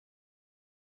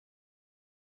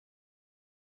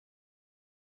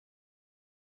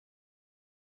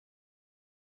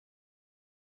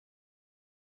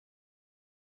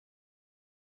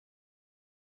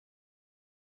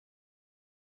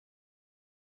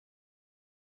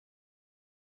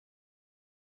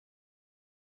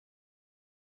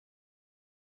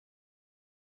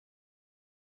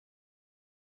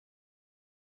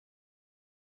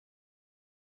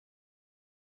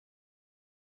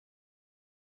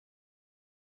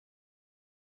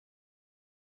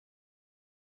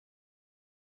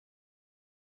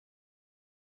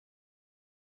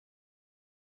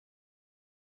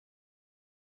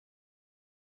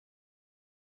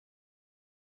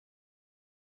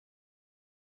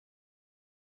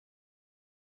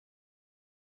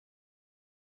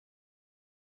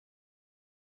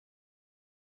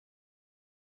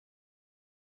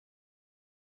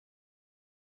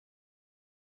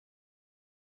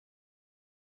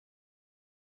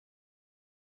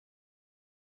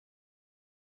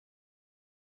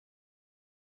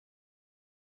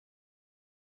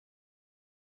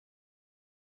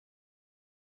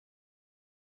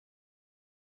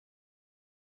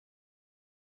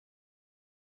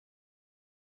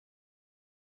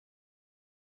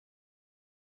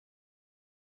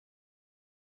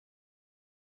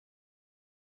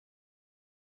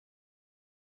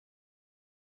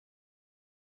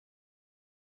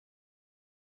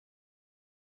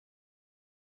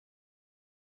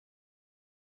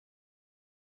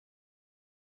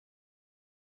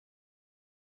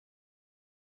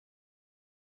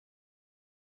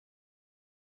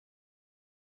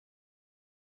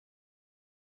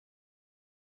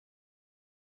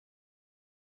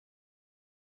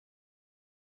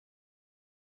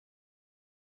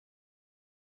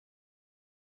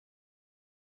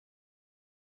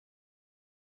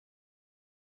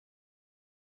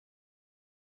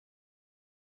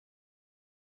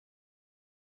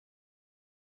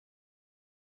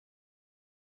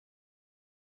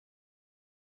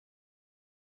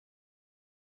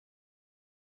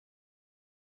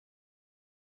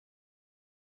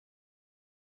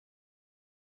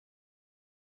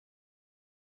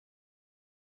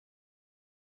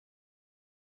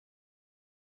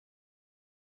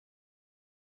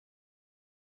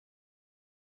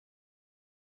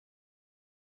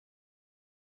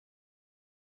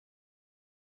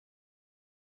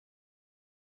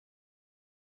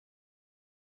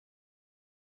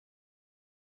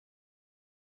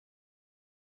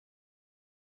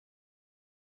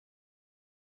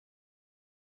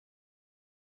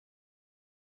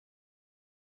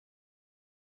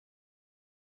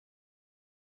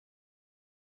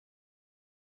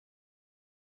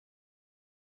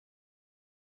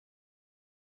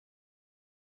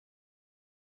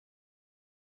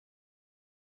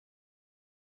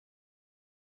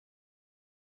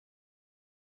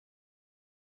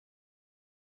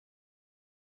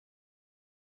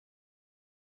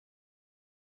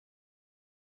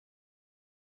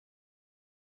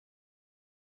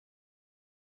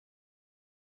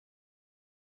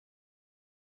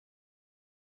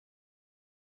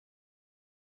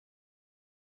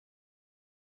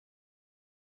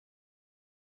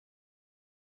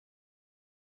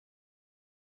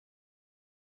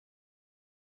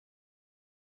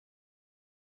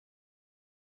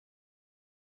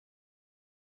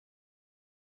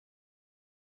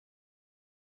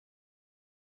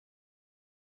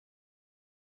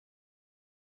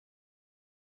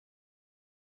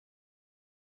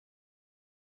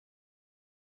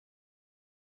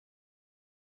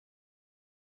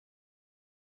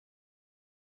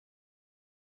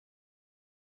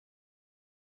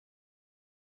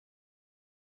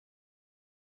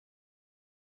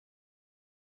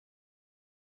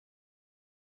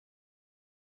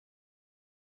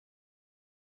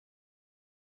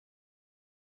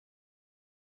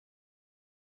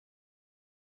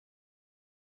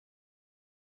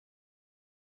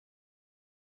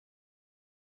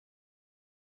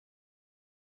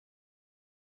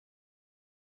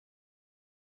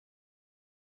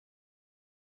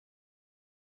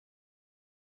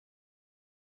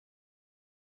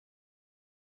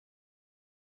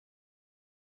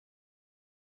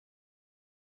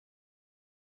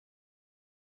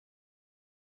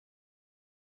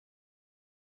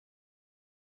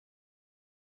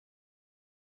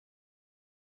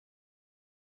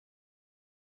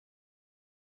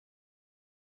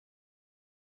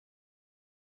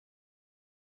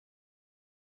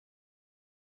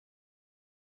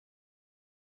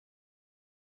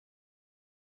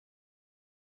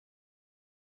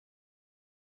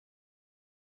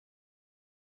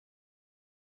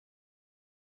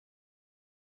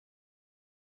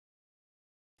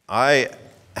I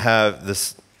have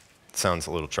this, sounds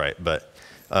a little trite, but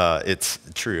it's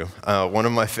true. One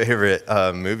of my favorite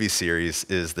movie series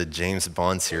is the James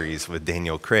Bond series with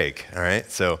Daniel Craig, all right?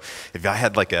 So if I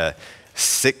had like a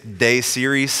sick day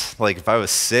series, like if I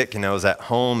was sick and I was at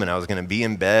home and I was going to be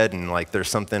in bed and like there's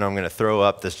something I'm going to throw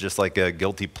up that's just like a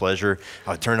guilty pleasure,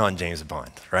 I would turn on James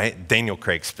Bond, right? Daniel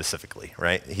Craig specifically,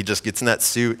 right? He just gets in that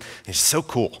suit. He's so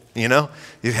cool, you know?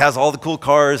 He has all the cool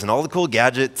cars and all the cool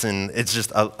gadgets, and it's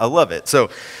just, I love it. So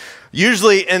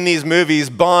usually in these movies,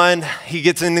 Bond, he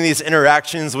gets into these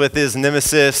interactions with his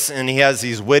nemesis, and he has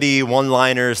these witty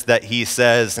one-liners that he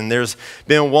says. And there's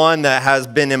been one that has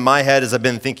been in my head as I've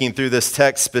been thinking through this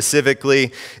text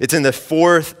specifically. It's in the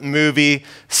fourth movie,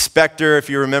 Spectre, if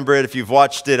you remember it. If you've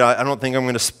watched it, I don't think I'm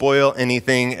going to spoil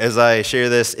anything as I share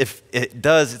this. If it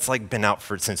does, it's like been out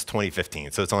since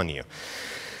 2015, so it's on you.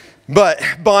 But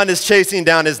Bond is chasing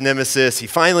down his nemesis. He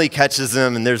finally catches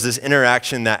him, and there's this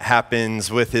interaction that happens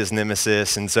with his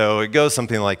nemesis. And so it goes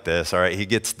something like this, all right? He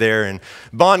gets there, and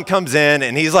Bond comes in,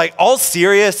 and he's like all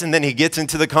serious, and then he gets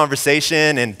into the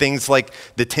conversation, and things like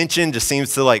the tension just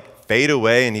seems to like fade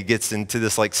away, and he gets into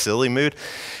this like silly mood.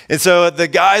 And so the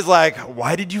guy's like,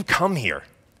 "Why did you come here?"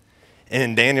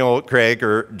 And Daniel Craig,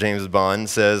 or James Bond,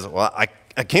 says, "Well,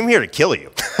 I came here to kill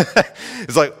you."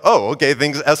 It's like, oh, okay,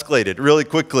 things escalated really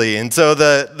quickly. And so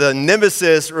the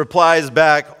nemesis replies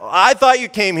back, "I thought you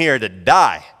came here to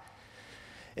die."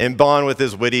 And Bond, with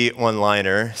his witty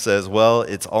one-liner, says, "Well,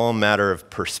 it's all a matter of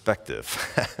perspective."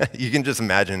 You can just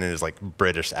imagine in his like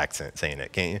British accent saying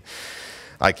it, can't you?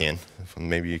 I can.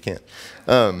 Maybe you can't.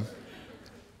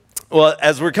 Well,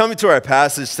 as we're coming to our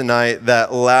passage tonight,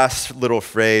 that last little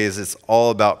phrase, "it's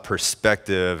all about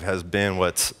perspective," has been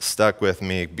what's stuck with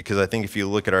me, because I think if you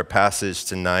look at our passage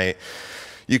tonight,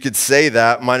 you could say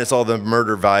that, minus all the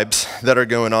murder vibes that are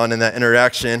going on in that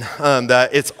interaction,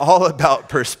 that it's all about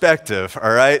perspective,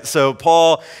 all right? So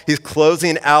Paul, he's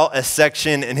closing out a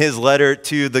section in his letter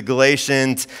to the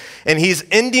Galatians, and he's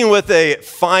ending with a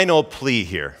final plea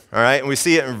here, all right? And we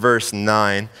see it in verse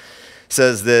 9.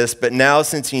 Says this, "But now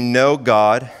since you know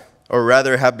God, or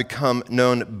rather have become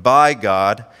known by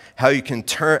God, how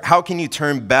can you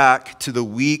turn back to the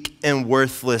weak and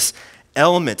worthless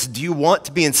elements? Do you want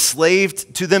to be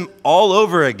enslaved to them all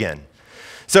over again?"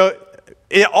 So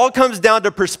it all comes down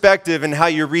to perspective and how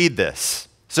you read this.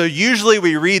 So usually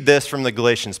we read this from the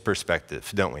Galatians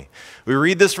perspective, don't we? We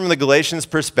read this from the Galatians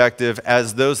perspective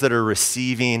as those that are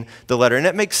receiving the letter. And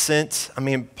it makes sense. I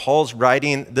mean, Paul's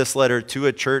writing this letter to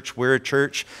a church. We're a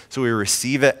church, so we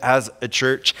receive it as a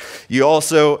church. You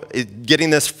also,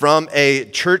 getting this from a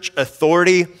church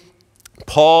authority,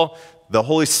 Paul, the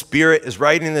Holy Spirit is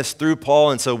writing this through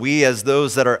Paul, and so we as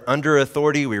those that are under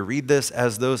authority, we read this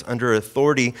as those under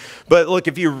authority. But look,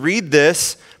 if you read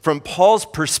this from Paul's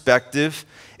perspective,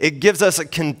 it gives us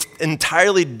an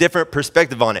entirely different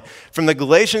perspective on it. From the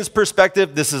Galatians'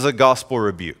 perspective, this is a gospel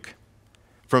rebuke.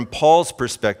 From Paul's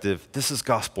perspective, this is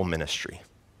gospel ministry.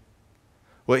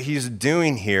 What he's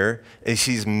doing here is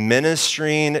he's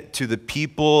ministering to the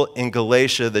people in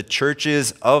Galatia, the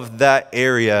churches of that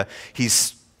area.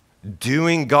 He's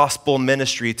doing gospel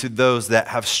ministry to those that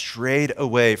have strayed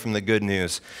away from the good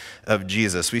news of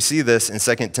Jesus. We see this in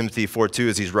 2 Timothy 4:2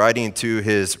 as he's writing to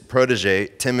his protege,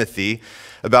 Timothy,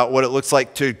 about what it looks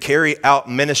like to carry out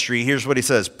ministry. Here's what he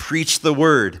says: "Preach the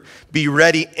word, be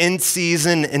ready in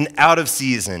season and out of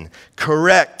season,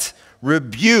 correct,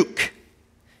 rebuke,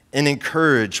 and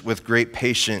encourage with great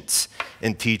patience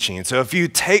and teaching." So if you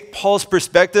take Paul's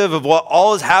perspective of what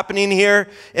all is happening here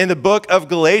in the book of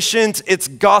Galatians, it's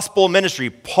gospel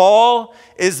ministry. Paul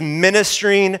is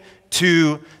ministering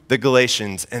to the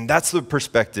Galatians, and that's the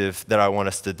perspective that I want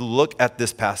us to look at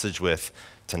this passage with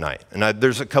tonight. And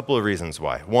there's a couple of reasons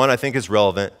why. One, I think it's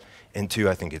relevant, and two,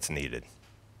 I think it's needed.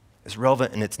 It's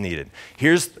relevant and it's needed.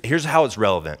 Here's how it's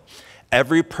relevant.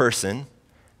 Every person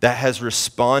that has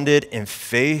responded in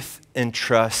faith and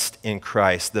trust in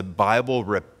Christ, the Bible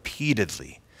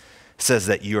repeatedly says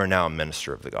that you are now a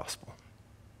minister of the gospel.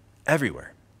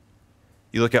 Everywhere.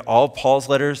 You look at all Paul's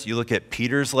letters, you look at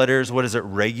Peter's letters, what does it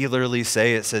regularly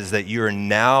say? It says that you are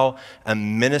now a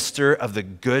minister of the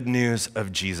good news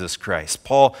of Jesus Christ.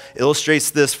 Paul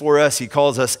illustrates this for us. He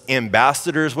calls us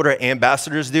ambassadors. What do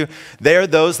ambassadors do? They are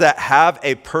those that have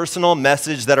a personal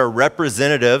message, that are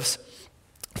representatives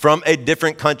from a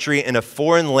different country in a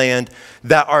foreign land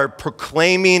that are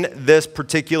proclaiming this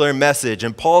particular message.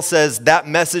 And Paul says that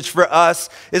message for us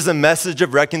is a message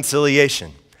of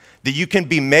reconciliation, that you can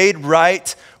be made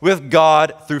right with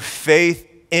God through faith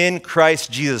in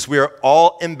Christ Jesus. We are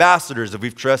all ambassadors if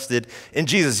we've trusted in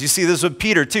Jesus. You see this with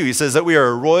Peter too. He says that we are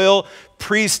a royal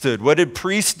priesthood. What did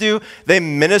priests do? They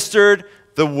ministered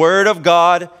the word of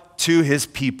God to his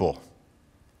people.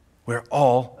 We're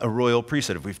all a royal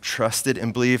priesthood if we've trusted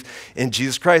and believed in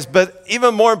Jesus Christ. But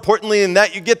even more importantly than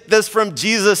that, you get this from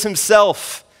Jesus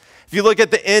himself. If you look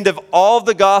at the end of all of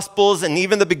the Gospels and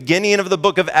even the beginning of the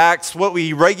book of Acts, what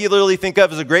we regularly think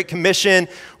of as a Great Commission,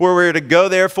 where we're to go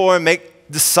therefore and make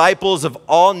disciples of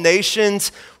all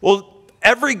nations. Well,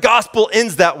 every gospel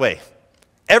ends that way.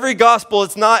 Every gospel,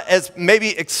 it's not as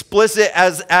maybe explicit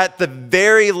as at the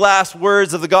very last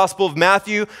words of the Gospel of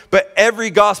Matthew, but every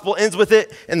gospel ends with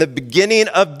it, and the beginning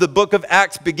of the book of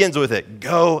Acts begins with it.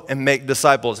 Go and make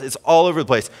disciples. It's all over the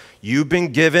place. You've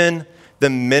been given the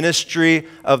ministry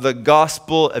of the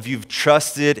gospel if you've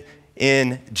trusted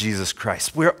in Jesus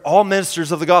Christ. We're all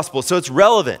ministers of the gospel, so it's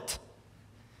relevant.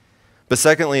 But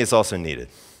secondly, it's also needed.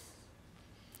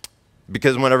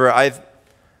 Because whenever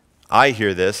I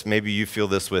hear this, maybe you feel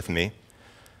this with me.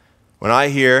 When I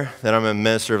hear that I'm a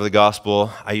minister of the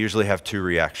gospel, I usually have two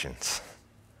reactions.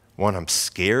 One, I'm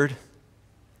scared,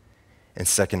 and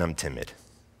second, I'm timid.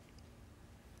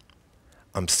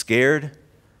 I'm scared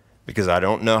because I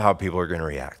don't know how people are going to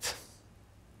react.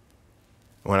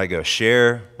 When I go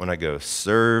share, when I go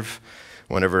serve,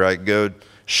 whenever I go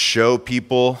show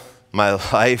people my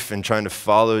life and trying to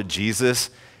follow Jesus,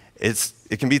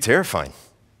 it can be terrifying.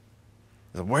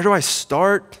 Where do I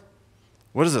start?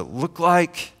 What does it look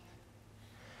like?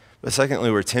 But secondly,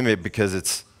 we're timid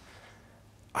because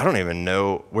I don't even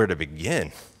know where to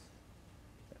begin.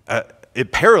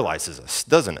 It paralyzes us,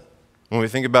 doesn't it? When we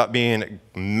think about being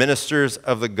ministers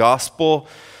of the gospel,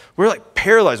 we're like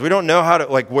paralyzed. We don't know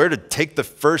where to take the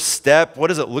first step. What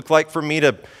does it look like for me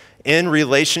to, in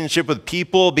relationship with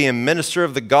people, be a minister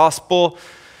of the gospel?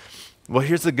 Well,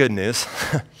 here's the good news.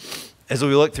 As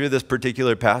we look through this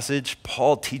particular passage,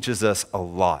 Paul teaches us a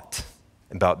lot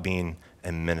about being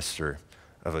a minister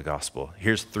of the gospel.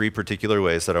 Here's three particular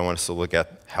ways that I want us to look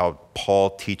at how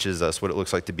Paul teaches us what it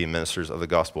looks like to be ministers of the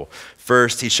gospel.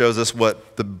 First, he shows us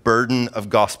what the burden of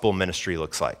gospel ministry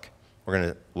looks like. We're going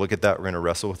to look at that. We're going to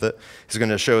wrestle with it. He's going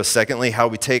to show us, secondly, how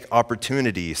we take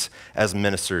opportunities as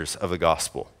ministers of the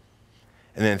gospel.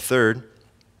 And then third,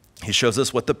 he shows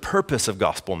us what the purpose of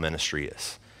gospel ministry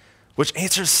is, which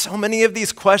answers so many of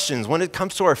these questions. When it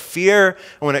comes to our fear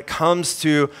and when it comes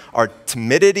to our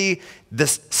timidity,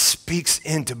 this speaks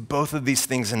into both of these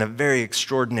things in a very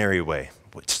extraordinary way,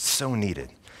 which is so needed.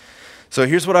 So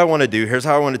here's what I want to do. Here's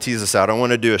how I want to tease this out. I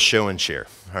want to do a show and share,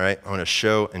 all right? I want to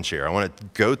show and share. I want to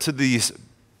go to these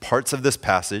parts of this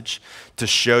passage to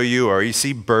show you where you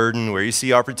see burden, where you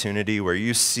see opportunity, where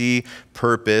you see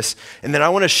purpose. And then I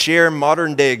want to share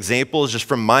modern day examples just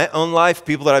from my own life,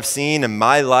 people that I've seen in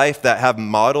my life that have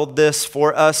modeled this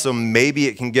for us. So maybe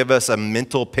it can give us a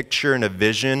mental picture and a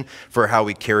vision for how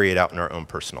we carry it out in our own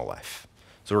personal life.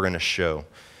 So we're going to show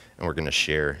and we're going to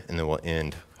share, and then we'll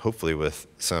end hopefully with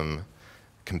some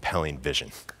compelling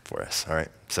vision for us, all right?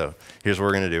 So here's what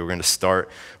we're going to do. We're going to start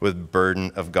with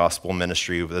burden of gospel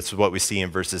ministry. That's what we see in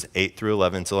verses 8 through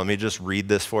 11. So let me just read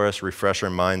this for us, refresh our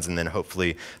minds, and then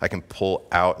hopefully I can pull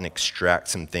out and extract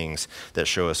some things that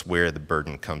show us where the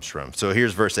burden comes from. So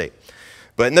here's verse 8.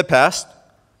 But in the past,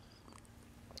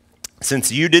 since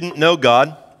you didn't know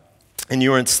God, and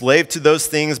you were enslaved to those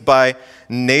things by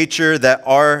nature that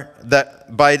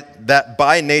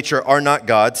by nature are not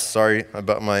God's. Sorry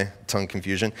about my tongue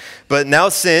confusion. But now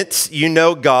since you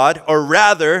know God, or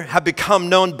rather have become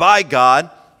known by God,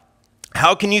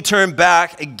 how can you turn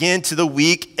back again to the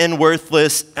weak and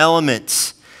worthless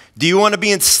elements? Do you want to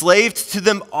be enslaved to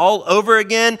them all over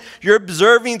again? You're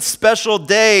observing special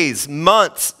days,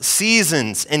 months,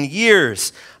 seasons, and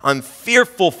years. I'm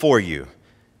fearful for you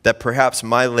that perhaps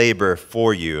my labor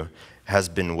for you has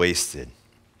been wasted.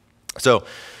 So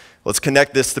let's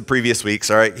connect this to previous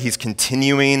weeks, all right?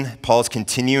 Paul's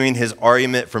continuing his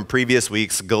argument from previous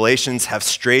weeks. Galatians have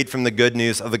strayed from the good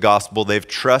news of the gospel. They've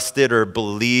trusted or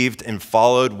believed and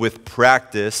followed with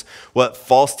practice what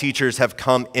false teachers have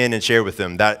come in and shared with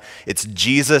them, that it's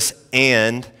Jesus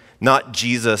and not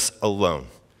Jesus alone.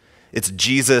 It's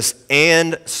Jesus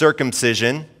and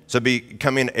circumcision, so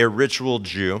becoming a ritual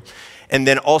Jew, and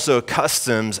then also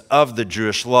customs of the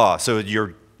Jewish law. So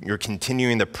you're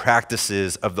continuing the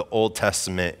practices of the Old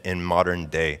Testament in modern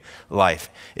day life.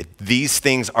 These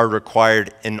things are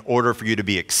required in order for you to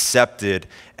be accepted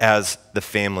as the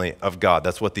family of God.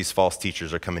 That's what these false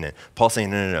teachers are coming in. Paul's saying,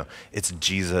 no. It's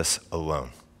Jesus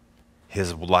alone.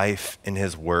 His life and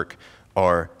his work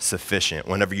are sufficient.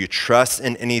 Whenever you trust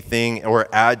in anything or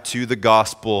add to the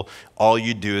gospel, all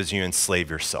you do is you enslave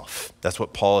yourself. That's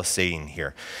what Paul is saying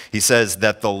here. He says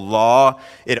that the law,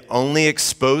 it only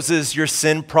exposes your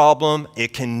sin problem.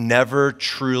 It can never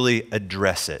truly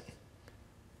address it.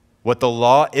 What the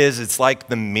law is, it's like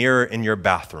the mirror in your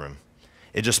bathroom.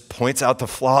 It just points out the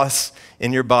flaws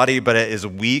in your body, but it is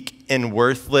weak and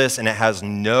worthless, and it has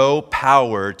no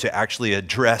power to actually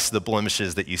address the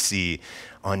blemishes that you see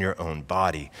on your own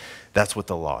body. That's what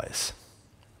the law is.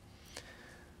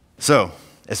 So,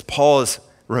 as Paul is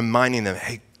reminding them,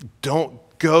 hey, don't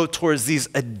go towards these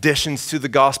additions to the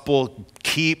gospel.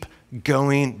 Keep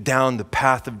going down the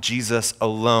path of Jesus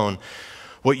alone.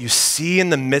 What you see in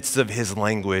the midst of his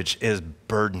language is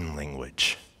burden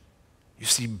language. You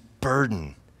see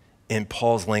burden in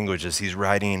Paul's language as he's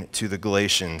writing to the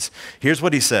Galatians. Here's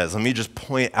what he says. Let me just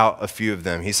point out a few of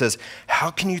them. He says,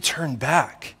 how can you turn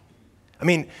back? I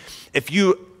mean, if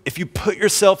you put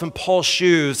yourself in Paul's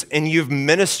shoes and you've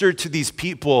ministered to these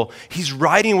people, he's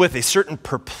writing with a certain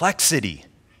perplexity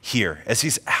here as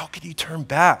he's, how can you turn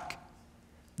back?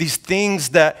 These things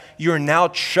that you're now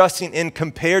trusting in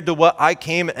compared to what I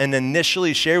came and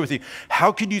initially shared with you,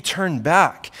 how could you turn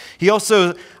back? He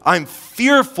also, I'm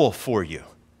fearful for you.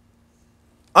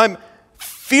 I'm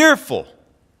fearful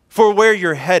for where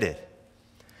you're headed.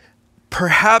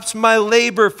 Perhaps my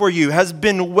labor for you has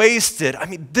been wasted. I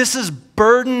mean, this is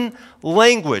burden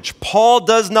language. Paul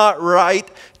does not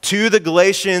write to the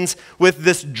Galatians with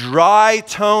this dry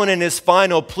tone in his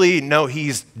final plea. No,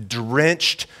 he's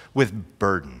drenched with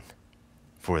burden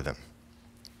for them.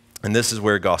 And this is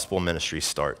where gospel ministry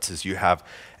starts, is you have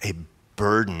a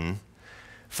burden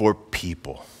for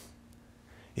people.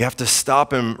 You have to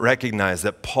stop and recognize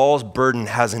that Paul's burden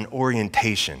has an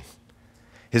orientation.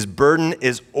 His burden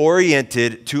is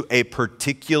oriented to a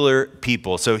particular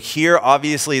people. So here,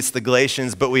 obviously, it's the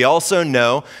Galatians, but we also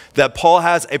know that Paul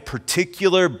has a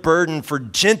particular burden for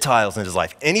Gentiles in his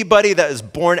life. Anybody that is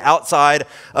born outside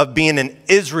of being an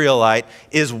Israelite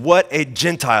is what a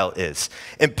Gentile is.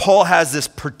 And Paul has this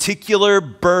particular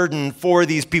burden for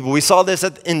these people. We saw this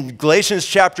in Galatians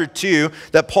chapter 2,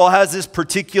 that Paul has this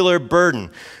particular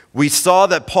burden. We saw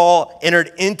that Paul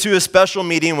entered into a special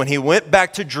meeting when he went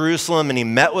back to Jerusalem and he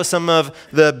met with some of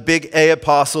the big A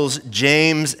apostles,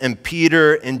 James and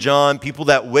Peter and John, people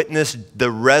that witnessed the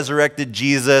resurrected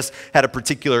Jesus, had a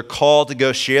particular call to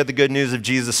go share the good news of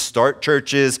Jesus, start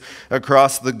churches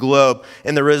across the globe.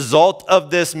 And the result of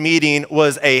this meeting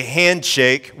was a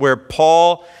handshake where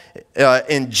Paul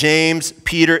and James,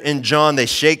 Peter and John, they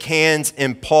shake hands,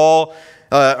 and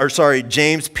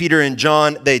James, Peter, and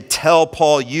John, they tell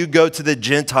Paul, you go to the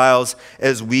Gentiles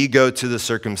as we go to the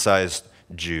circumcised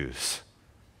Jews.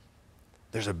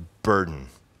 There's a burden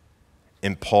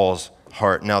in Paul's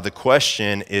heart. Now, the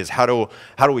question is, how do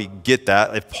we get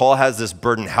that? If Paul has this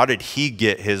burden, how did he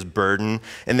get his burden?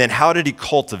 And then how did he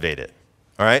cultivate it?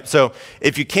 All right, so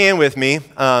if you can with me,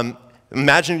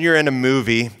 imagine you're in a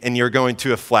movie and you're going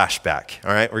to a flashback.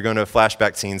 All right, we're going to a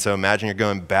flashback scene, so imagine you're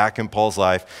going back in Paul's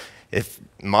life. If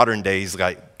modern day, he's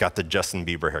got the Justin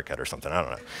Bieber haircut or something, I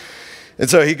don't know. And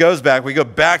so he goes back, we go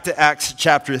back to Acts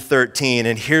chapter 13,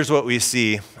 and here's what we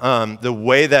see. The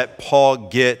way that Paul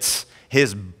gets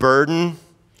his burden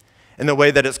and the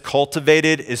way that it's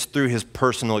cultivated is through his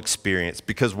personal experience,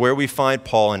 because where we find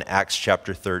Paul in Acts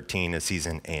chapter 13 is he's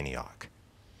in Antioch.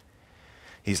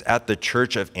 He's at the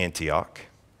church of Antioch,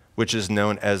 which is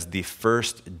known as the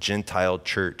first Gentile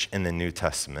church in the New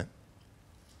Testament.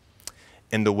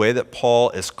 And the way that Paul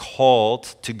is called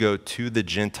to go to the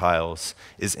Gentiles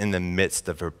is in the midst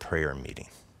of a prayer meeting.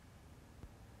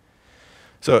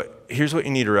 So here's what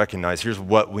you need to recognize. Here's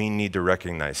what we need to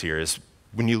recognize here is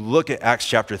when you look at Acts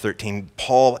chapter 13,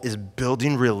 Paul is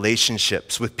building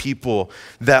relationships with people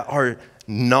that are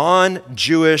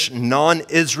non-Jewish,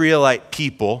 non-Israelite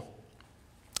people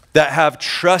that have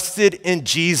trusted in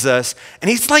Jesus, and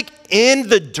he's like in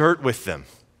the dirt with them.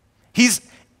 He's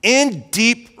in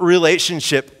deep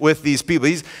relationship with these people.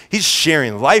 He's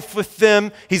sharing life with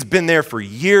them. He's been there for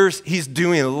years. He's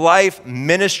doing life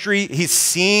ministry. He's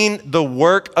seen the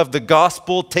work of the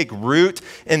gospel take root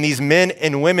in these men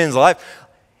and women's life.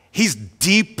 He's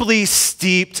deeply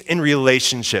steeped in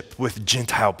relationship with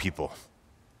Gentile people.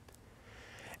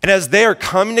 And as they are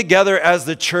coming together as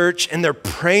the church and they're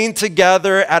praying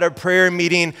together at a prayer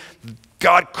meeting,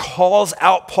 God calls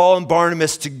out Paul and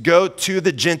Barnabas to go to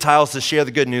the Gentiles to share the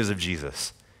good news of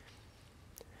Jesus.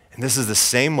 And this is the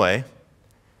same way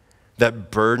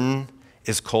that burden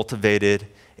is cultivated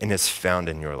and is found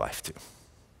in your life too.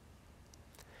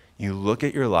 You look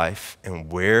at your life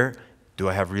and where do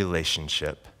I have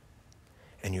relationship?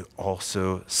 and you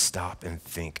also stop and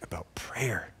think about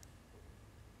prayer.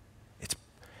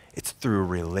 It's through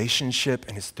relationship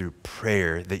and it's through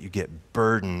prayer that you get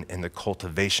burden and the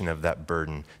cultivation of that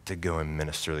burden to go and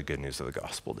minister the good news of the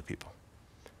gospel to people.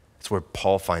 That's where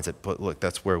Paul finds it, but look,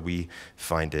 that's where we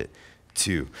find it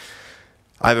too.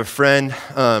 I have a friend,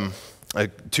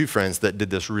 two friends that did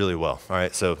this really well, all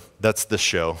right? So that's the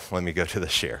show. Let me go to the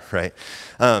share, right?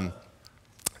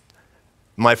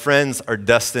 My friends are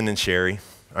Dustin and Sherry,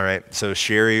 all right? So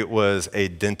Sherry was a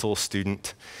dental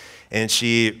student, and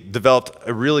she developed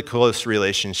a really close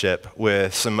relationship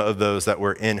with some of those that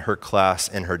were in her class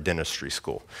in her dentistry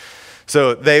school.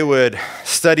 So they would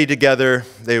study together,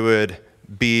 they would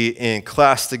be in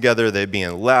class together, they'd be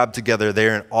in lab together,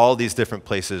 they're in all these different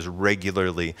places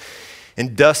regularly.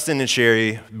 And Dustin and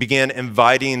Sherry began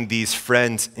inviting these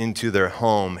friends into their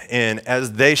home. And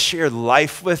as they shared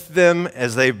life with them,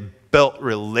 as they built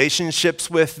relationships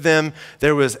with them,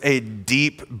 there was a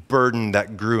deep burden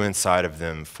that grew inside of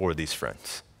them for these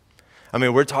friends. I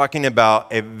mean, we're talking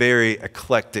about a very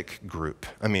eclectic group.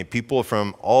 I mean, people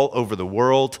from all over the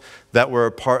world that were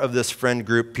a part of this friend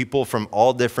group, people from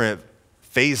all different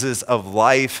phases of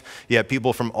life. You have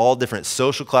people from all different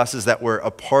social classes that were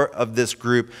a part of this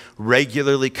group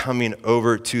regularly coming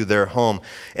over to their home.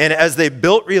 And as they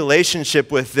built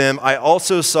relationship with them, I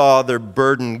also saw their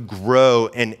burden grow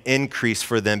and increase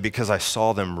for them because I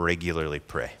saw them regularly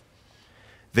pray.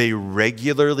 They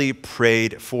regularly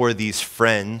prayed for these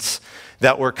friends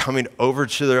that were coming over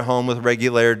to their home with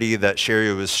regularity, that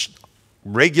Sherry was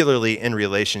regularly in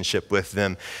relationship with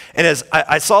them. And as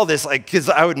I saw this, because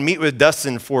I would meet with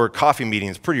Dustin for coffee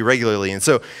meetings pretty regularly. And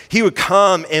so he would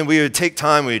come and we would take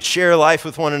time, we would share life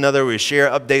with one another, we would share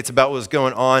updates about what was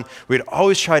going on. We'd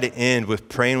always try to end with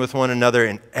praying with one another,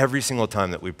 and every single time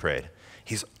that we prayed,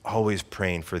 he's always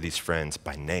praying for these friends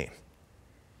by name,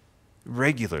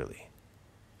 regularly.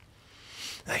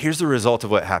 Now, here's the result of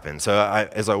what happened. So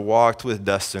as I walked with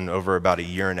Dustin over about a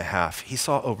year and a half, he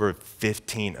saw over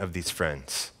 15 of these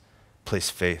friends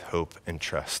place faith, hope, and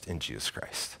trust in Jesus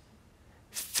Christ.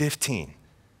 15.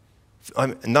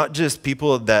 Not just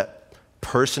people that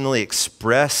personally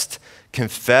expressed,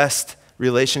 confessed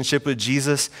relationship with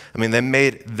Jesus. I mean, they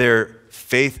made their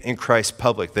faith in Christ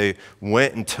public. They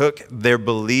went and took their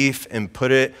belief and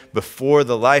put it before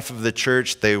the life of the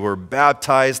church. They were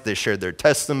baptized. They shared their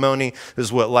testimony. This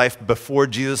is what life before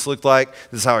Jesus looked like.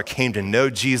 This is how I came to know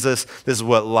Jesus. This is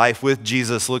what life with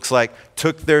Jesus looks like.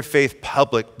 Took their faith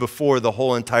public before the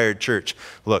whole entire church.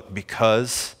 Look,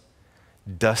 because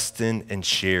Dustin and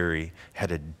Sherry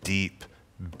had a deep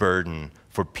burden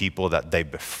for people that they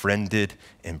befriended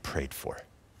and prayed for.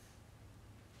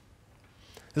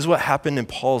 This is what happened in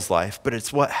Paul's life, but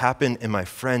it's what happened in my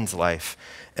friend's life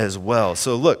as well.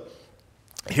 So look,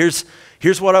 here's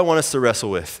what I want us to wrestle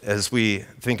with as we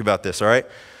think about this, all right?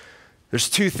 There's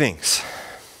two things.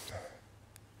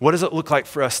 What does it look like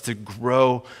for us to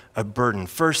grow a burden?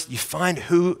 First, you find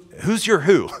who's your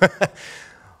who.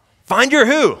 Find your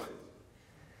who.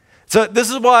 So this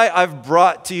is why I've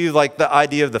brought to you like the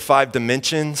idea of the 5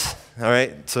 dimensions, all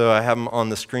right? So I have them on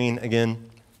the screen again.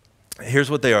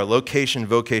 Here's what they are: location,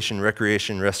 vocation,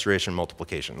 recreation, restoration,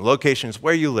 multiplication. Location is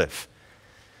where you live.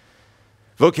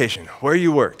 Vocation, where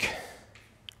you work.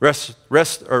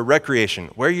 Recreation,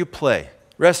 where you play.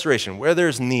 Restoration, where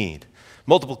there's need.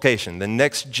 Multiplication, the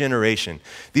next generation.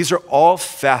 These are all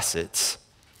facets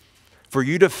for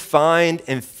you to find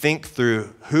and think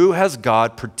through who has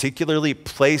God particularly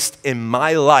placed in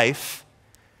my life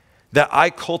that I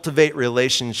cultivate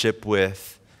relationship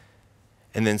with,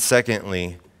 and then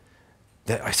secondly,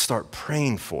 that I start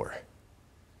praying for.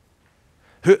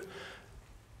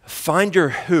 Find your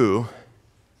who,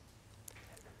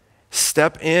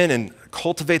 step in and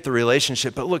cultivate the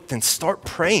relationship, but look, then start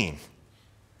praying.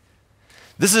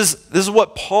 This is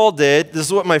what Paul did. This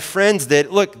is what my friends did.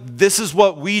 Look, this is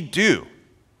what we do.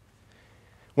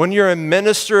 When you're a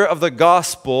minister of the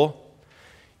gospel,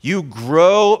 you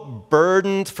grow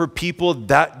burdened for people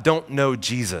that don't know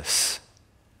Jesus.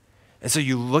 And so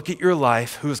you look at your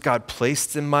life, who has God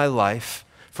placed in my life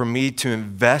for me to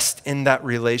invest in that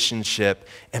relationship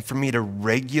and for me to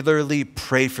regularly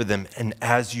pray for them. And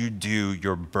as you do,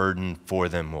 your burden for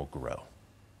them will grow.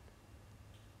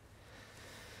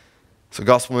 So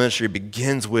gospel ministry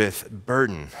begins with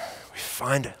burden. We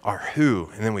find our who,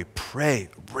 and then we pray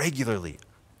regularly,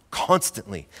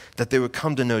 constantly, that they would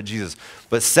come to know Jesus.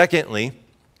 But secondly,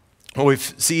 what we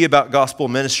see about gospel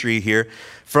ministry here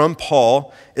from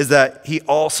Paul is that he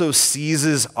also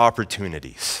seizes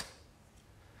opportunities.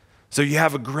 So you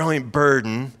have a growing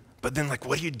burden, But then,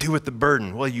 what do you do with the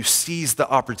burden? Well, you seize the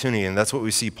opportunity, and that's what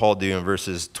we see Paul do in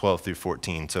verses 12 through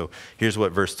 14. So here's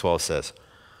what verse 12 says.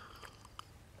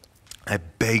 I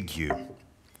beg you,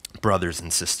 brothers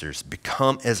and sisters,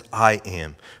 become as I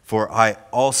am, for I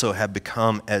also have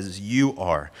become as you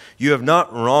are. You have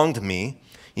not wronged me.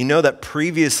 You know that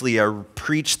previously I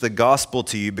preached the gospel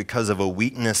to you because of a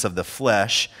weakness of the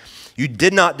flesh. You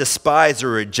did not despise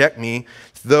or reject me,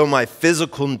 though my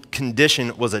physical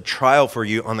condition was a trial for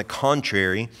you. On the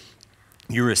contrary,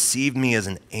 you received me as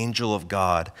an angel of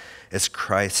God, as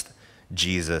Christ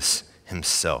Jesus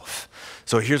himself.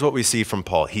 So here's what we see from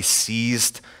Paul. He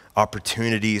seized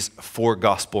opportunities for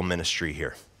gospel ministry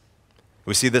here.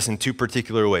 We see this in two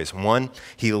particular ways. One,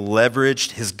 he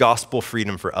leveraged his gospel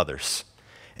freedom for others.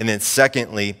 And then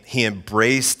secondly, he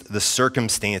embraced the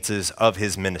circumstances of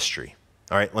his ministry.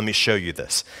 All right, let me show you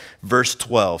this. Verse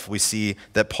 12, we see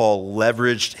that Paul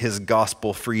leveraged his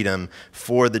gospel freedom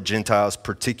for the Gentiles,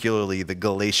 particularly the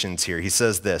Galatians here. He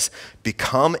says this,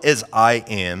 become as I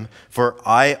am, for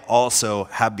I also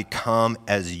have become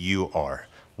as you are.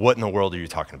 What in the world are you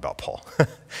talking about, Paul?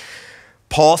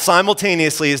 Paul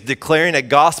simultaneously is declaring a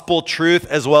gospel truth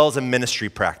as well as a ministry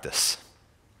practice.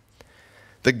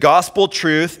 The gospel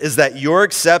truth is that your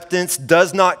acceptance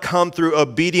does not come through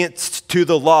obedience to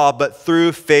the law, but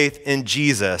through faith in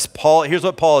Jesus. Here's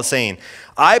what Paul is saying.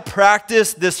 I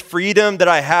practice this freedom that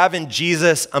I have in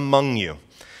Jesus among you.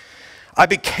 I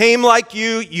became like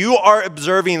you. You are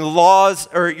observing laws,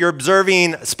 or you're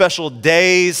observing special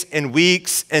days and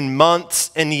weeks and months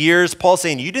and years. Paul's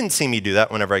saying, you didn't see me do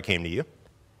that whenever I came to you.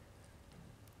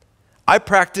 I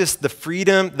practice the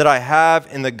freedom that I have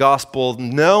in the gospel,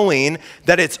 knowing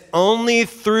that it's only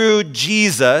through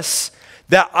Jesus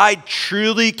that I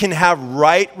truly can have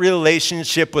right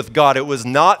relationship with God. It was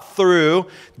not through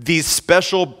these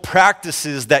special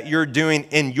practices that you're doing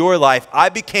in your life. I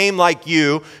became like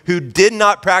you who did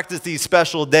not practice these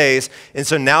special days. And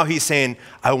so now he's saying,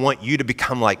 I want you to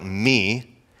become like me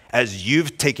as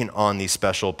you've taken on these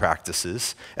special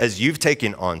practices, as you've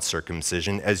taken on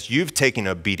circumcision, as you've taken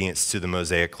obedience to the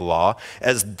Mosaic law,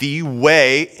 as the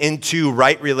way into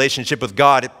right relationship with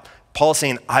God. Paul's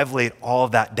saying, I've laid all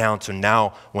of that down. So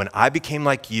now when I became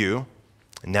like you,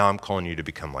 now I'm calling you to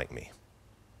become like me.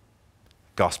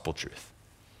 Gospel truth.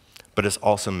 But it's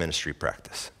also ministry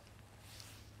practice.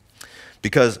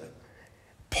 Because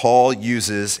Paul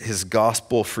uses his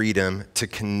gospel freedom to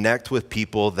connect with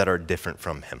people that are different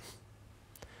from him.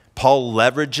 Paul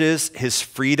leverages his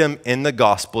freedom in the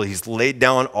gospel. He's laid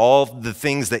down all the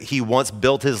things that he once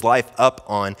built his life up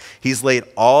on. He's laid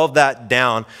all of that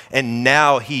down, and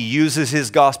now he uses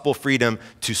his gospel freedom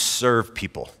to serve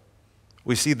people.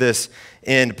 We see this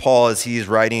in Paul as he's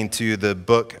writing to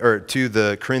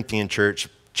the Corinthian church.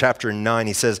 Chapter 9,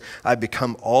 he says, I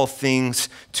become all things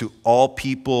to all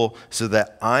people so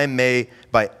that I may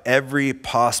by every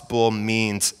possible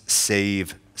means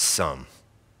save some.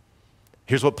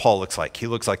 Here's what Paul looks like. He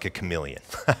looks like a chameleon.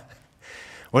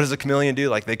 What does a chameleon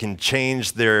do? They can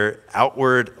change their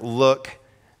outward look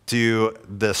to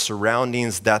the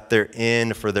surroundings that they're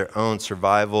in for their own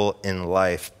survival in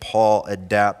life. Paul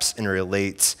adapts and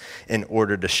relates in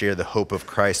order to share the hope of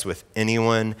Christ with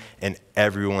anyone and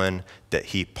everyone that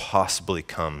he possibly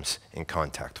comes in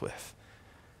contact with.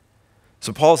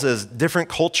 So Paul says, different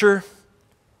culture,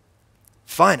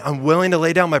 fine, I'm willing to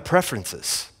lay down my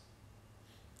preferences.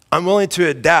 I'm willing to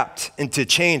adapt and to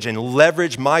change and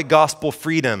leverage my gospel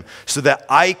freedom so that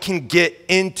I can get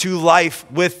into life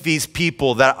with these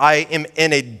people that I am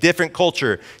in a different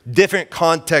culture, different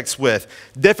context with,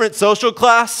 different social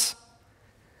class.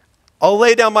 I'll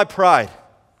lay down my pride.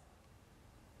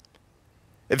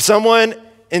 If someone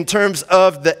in terms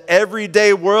of the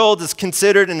everyday world is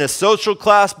considered in a social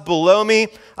class below me,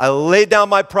 I lay down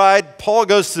my pride. Paul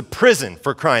goes to prison,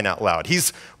 for crying out loud. He's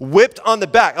whipped on the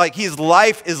back, his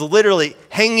life is literally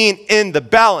hanging in the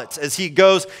balance as he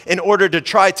goes in order to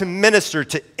try to minister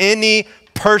to any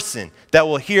person that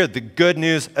will hear the good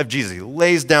news of Jesus. He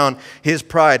lays down his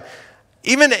pride.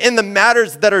 Even in the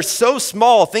matters that are so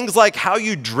small, things like how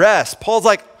you dress, Paul's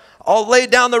like, I'll lay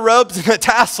down the robes and the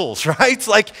tassels, right? He's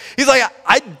like,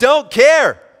 I don't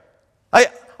care.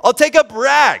 I'll take up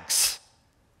rags.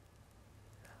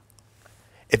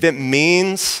 If it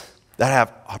means that I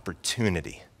have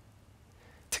opportunity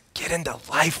to get into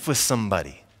life with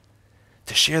somebody,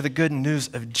 to share the good news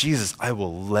of Jesus, I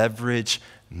will leverage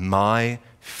my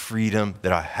freedom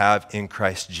that I have in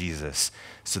Christ Jesus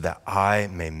so that I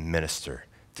may minister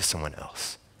to someone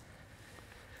else.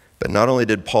 But not only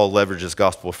did Paul leverage his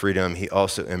gospel freedom, he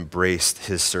also embraced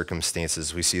his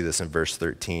circumstances. We see this in verse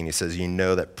 13. He says, "You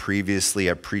know that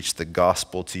previously I preached the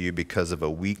gospel to you because of a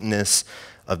weakness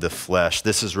of the flesh."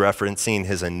 This is referencing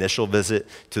his initial visit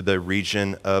to the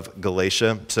region of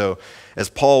Galatia. So as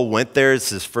Paul went there, it's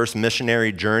his first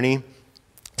missionary journey.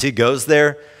 As he goes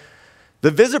there,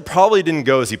 the visit probably didn't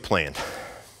go as he planned.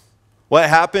 What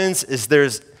happens is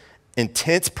there's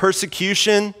intense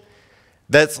persecution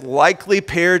that's likely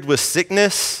paired with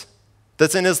sickness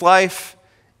that's in his life.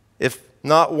 If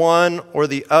not one or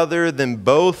the other, then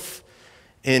both.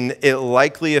 And it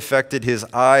likely affected his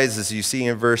eyes, as you see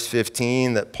in verse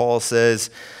 15, that Paul says,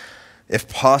 "If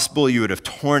possible, you would have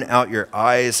torn out your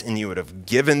eyes and you would have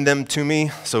given them to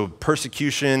me." So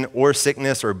persecution or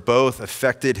sickness or both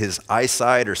affected his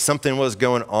eyesight, or something was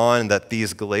going on that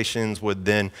these Galatians would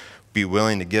then be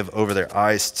willing to give over their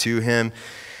eyes to him.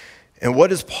 And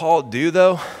what does Paul do,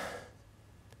 though?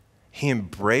 He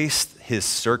embraced his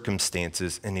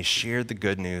circumstances and he shared the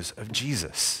good news of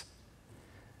Jesus.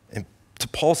 And to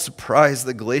Paul's surprise,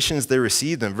 the Galatians, they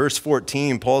received him. Verse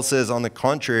 14, Paul says, "On the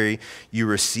contrary, you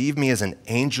received me as an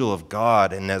angel of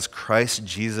God and as Christ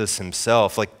Jesus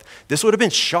himself." Like, this would have been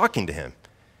shocking to him.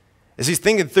 As he's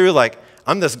thinking through, like,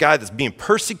 I'm this guy that's being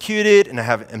persecuted and I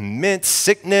have immense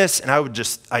sickness and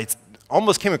I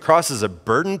almost came across as a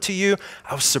burden to you.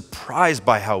 I was surprised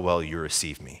by how well you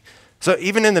received me. So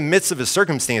even in the midst of his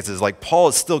circumstances, like, Paul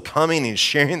is still coming and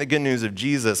sharing the good news of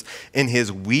Jesus in his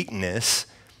weakness.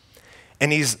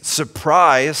 And he's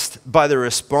surprised by the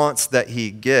response that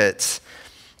he gets.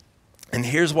 And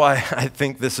here's why I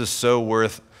think this is so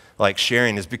worth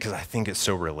sharing, is because I think it's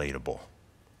so relatable.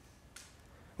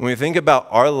 When we think about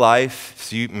our life,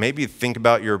 so you maybe think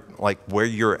about where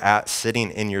you're at sitting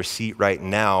in your seat right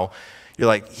now, you're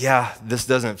like, yeah, this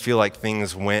doesn't feel like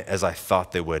things went as I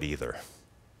thought they would either.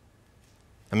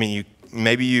 I mean,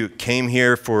 maybe you came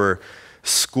here for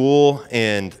school,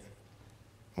 and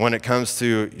when it comes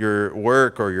to your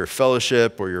work or your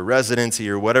fellowship or your residency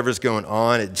or whatever's going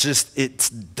on, it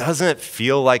doesn't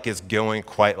feel like it's going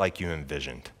quite like you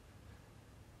envisioned.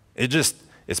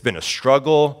 It's been a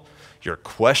struggle. You're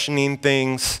questioning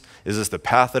things. Is this the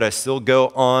path that I still go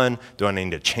on? Do I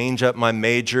need to change up my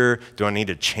major? Do I need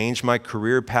to change my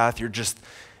career path?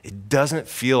 It doesn't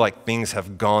feel like things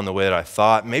have gone the way that I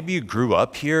thought. Maybe you grew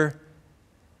up here,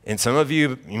 and some of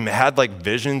you had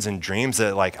visions and dreams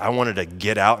that I wanted to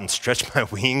get out and stretch my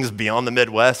wings beyond the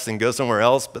Midwest and go somewhere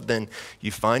else, but then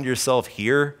you find yourself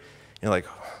here, and you're like,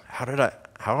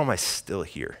 how am I still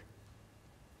here?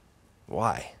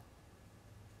 Why?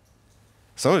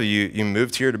 Some of you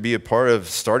moved here to be a part of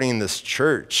starting this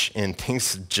church, and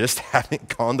things just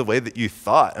haven't gone the way that you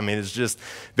thought. I mean, it's just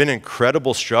been an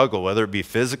incredible struggle, whether it be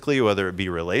physically, whether it be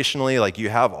relationally. You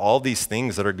have all these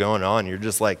things that are going on. You're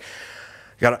just like,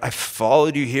 God, I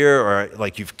followed you here, or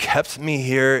you've kept me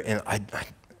here, and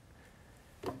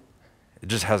it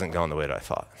just hasn't gone the way that I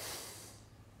thought.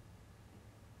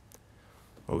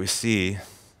 What we see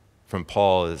from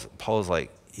Paul is like,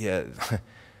 yeah,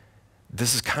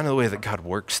 this is kind of the way that God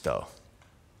works, though.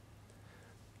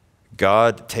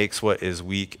 God takes what is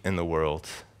weak in the world,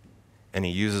 and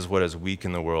he uses what is weak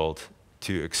in the world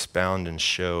to expound and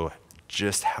show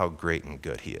just how great and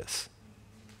good he is.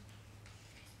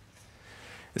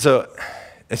 So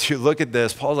as you look at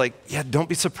this, Paul's like, yeah, don't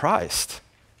be surprised.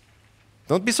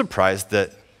 Don't be surprised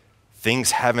that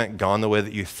things haven't gone the way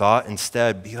that you thought.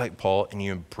 Instead, be like Paul and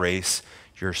you embrace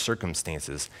your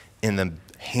circumstances. In the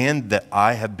hand that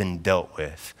I have been dealt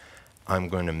with, I'm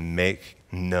going to make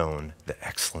known the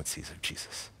excellencies of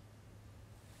Jesus.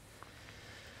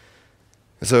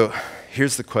 And so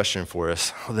here's the question for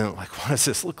us. Well, then, what does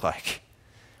this look like?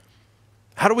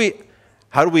 How do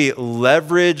we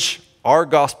leverage our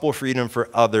gospel freedom for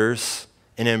others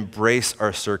and embrace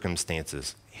our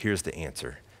circumstances? Here's the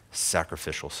answer: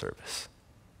 sacrificial service.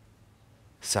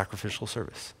 Sacrificial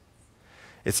service.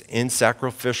 It's in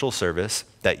sacrificial service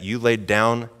that you lay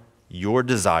down your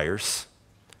desires,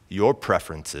 your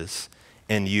preferences,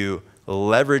 and you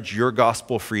leverage your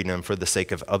gospel freedom for the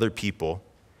sake of other people,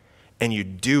 and you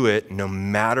do it no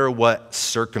matter what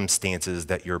circumstances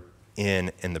that you're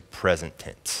in the present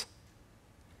tense.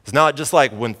 It's not just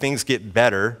like when things get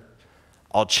better,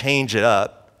 I'll change it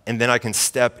up, and then I can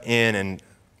step in and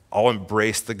I'll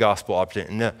embrace the gospel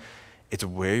opportunity. No, it's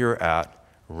where you're at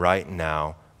right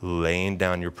now, laying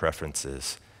down your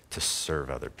preferences to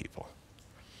serve other people.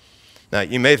 Now,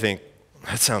 you may think,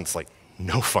 that sounds like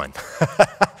no fun.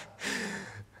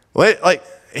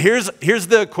 Here's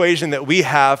the equation that we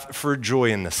have for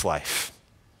joy in this life.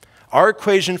 Our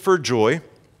equation for joy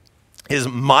is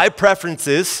my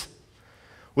preferences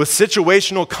with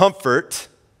situational comfort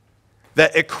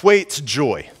that equates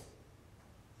joy.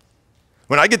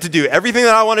 When I get to do everything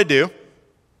that I want to do,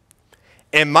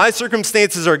 and my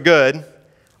circumstances are good,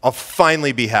 I'll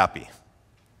finally be happy.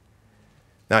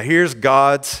 Now here's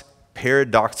God's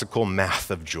paradoxical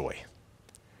math of joy.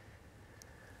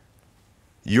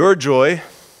 Your joy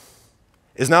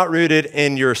is not rooted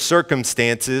in your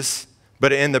circumstances,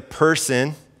 but in the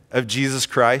person of Jesus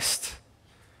Christ,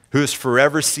 who is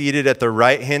forever seated at the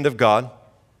right hand of God.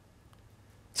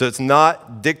 So it's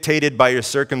not dictated by your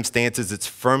circumstances, it's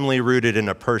firmly rooted in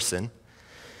a person.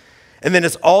 And then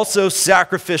it's also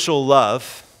sacrificial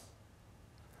love,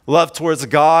 love towards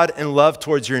God and love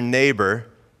towards your neighbor.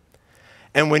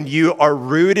 And when you are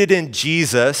rooted in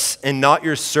Jesus and not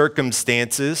your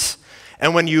circumstances,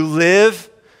 and when you live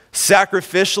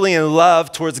sacrificially in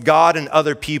love towards God and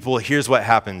other people, here's what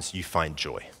happens: you find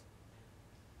joy.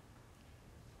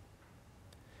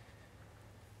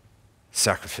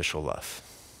 Sacrificial love.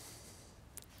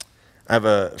 I have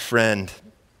a friend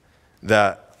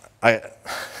that I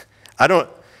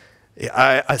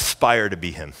aspire to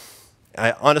be him.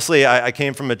 I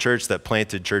came from a church that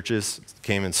planted churches,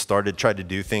 came and tried to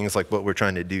do things like what we're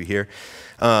trying to do here.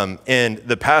 And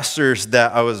the pastors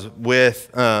that I was with,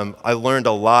 I learned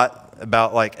a lot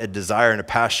about like a desire and a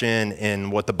passion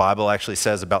and what the Bible actually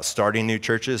says about starting new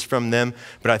churches from them.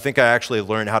 But I think I actually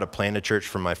learned how to plant a church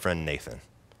from my friend Nathan.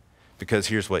 Because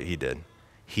here's what he did.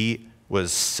 He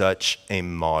was such a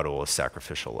model of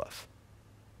sacrificial love.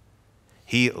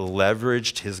 He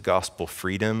leveraged his gospel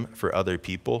freedom for other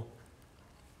people,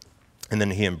 and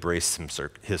then he embraced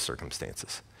his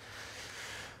circumstances.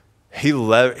 He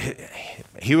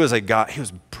was a guy, he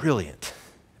was brilliant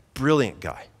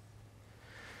guy.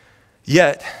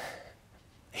 Yet,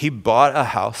 he bought a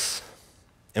house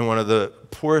in one of the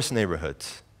poorest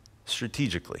neighborhoods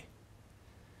strategically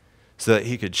so that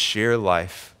he could share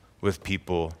life with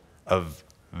people of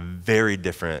very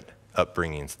different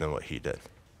upbringings than what he did.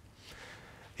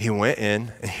 He went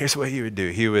in, and here's what he would do.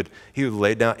 He would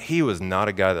lay down. He was not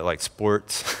a guy that liked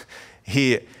sports.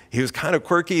 He was kind of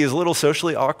quirky. He was a little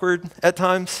socially awkward at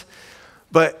times.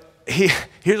 But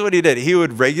here's what he did. He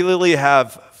would regularly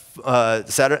have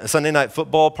Sunday night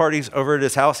football parties over at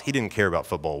his house. He didn't care about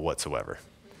football whatsoever.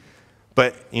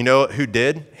 But you know who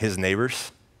did? His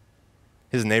neighbors.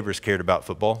 His neighbors cared about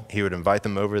football. He would invite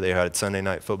them over. They had Sunday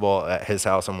night football at his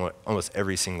house almost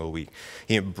every single week.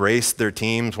 He embraced their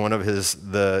teams. One of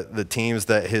the teams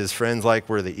that his friends liked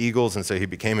were the Eagles, and so he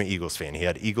became an Eagles fan. He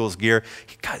had Eagles gear.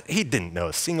 He didn't know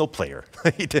a single player.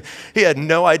 He had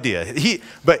no idea.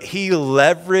 But he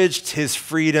leveraged his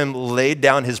freedom, laid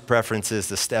down his preferences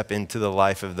to step into the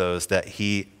life of those that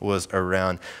he was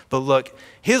around. But look,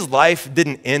 his life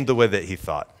didn't end the way that he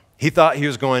thought. He thought he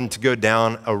was going to go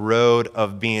down a road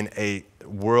of being a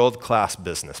world-class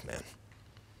businessman.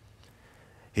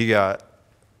 He got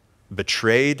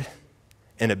betrayed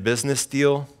in a business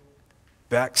deal,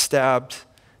 backstabbed,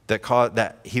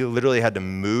 that he literally had to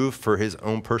move for his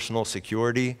own personal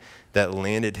security that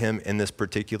landed him in this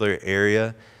particular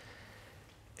area,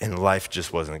 and life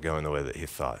just wasn't going the way that he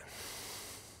thought.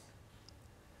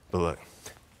 But look,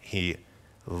 he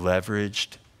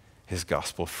leveraged his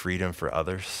gospel freedom for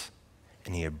others,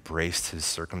 and he embraced his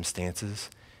circumstances.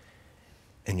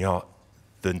 And y'all,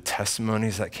 the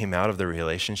testimonies that came out of the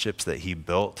relationships that he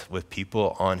built with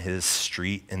people on his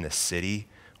street in the city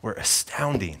were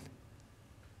astounding.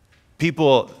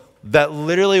 People that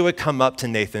literally would come up to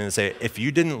Nathan and say, if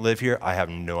you didn't live here, I have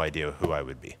no idea who I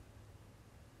would be.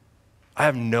 I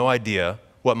have no idea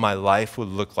what my life would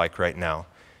look like right now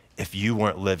if you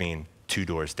weren't living 2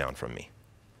 doors down from me.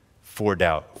 4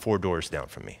 doors down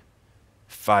from me,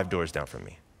 5 doors down from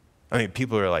me. I mean,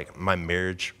 people are like, my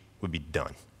marriage would be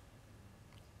done.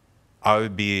 I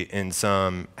would be in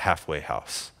some halfway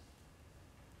house.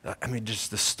 I mean,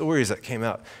 just the stories that came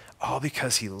out, all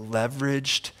because he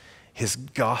leveraged his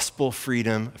gospel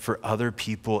freedom for other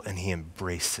people and he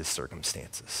embraced his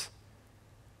circumstances.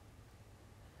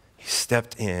 He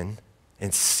stepped in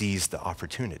and seized the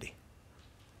opportunity.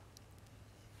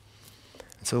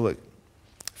 And so look,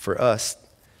 for us,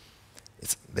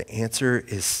 the answer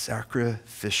is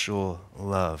sacrificial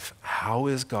love. How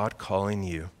is God calling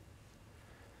you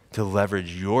to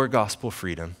leverage your gospel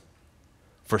freedom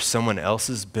for someone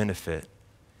else's benefit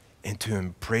and to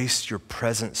embrace your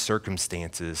present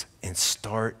circumstances and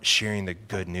start sharing the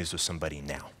good news with somebody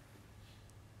now?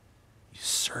 You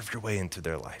serve your way into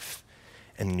their life,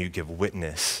 and you give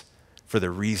witness for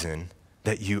the reason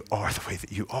that you are the way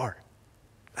that you are.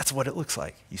 That's what it looks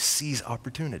like. You seize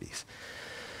opportunities.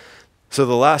 So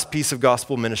the last piece of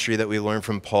gospel ministry that we learn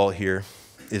from Paul here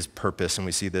is purpose, and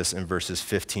we see this in verses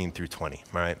 15 through 20,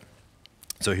 all right?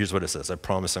 So here's what it says. I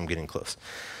promise I'm getting close.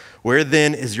 Where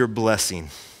then is your blessing?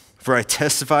 For I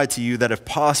testify to you that if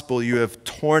possible, you have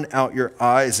torn out your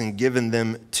eyes and given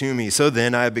them to me. So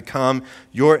then I have become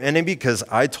your enemy because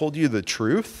I told you the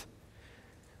truth.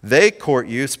 They court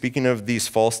you, speaking of these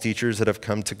false teachers that have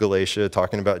come to Galatia,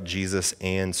 talking about Jesus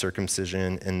and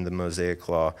circumcision and the Mosaic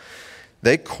law.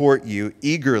 They court you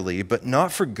eagerly, but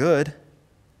not for good.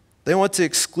 They want to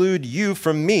exclude you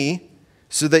from me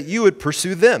so that you would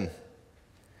pursue them.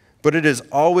 But it is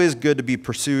always good to be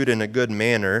pursued in a good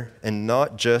manner, and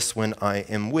not just when I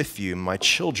am with you. My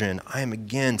children, I am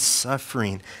again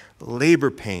suffering labor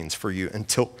pains for you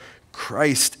until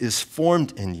Christ is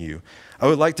formed in you. I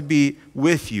would like to be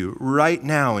with you right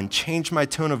now and change my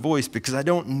tone of voice because I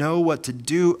don't know what to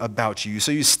do about you.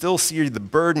 So you still see the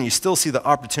burden, you still see the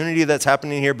opportunity that's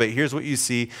happening here, but here's what you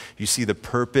see. You see the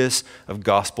purpose of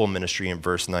gospel ministry in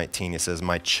verse 19. It says,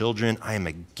 my children, I am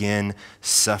again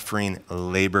suffering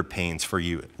labor pains for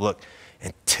you. Look,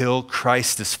 until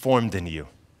Christ is formed in you.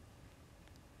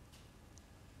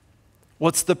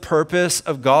 What's the purpose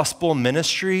of gospel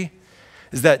ministry?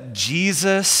 Is that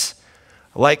Jesus,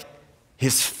 like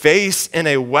his face in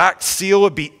a wax seal,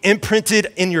 would be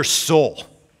imprinted in your soul.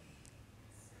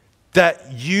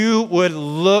 That you would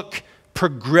look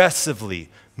progressively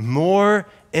more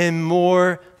and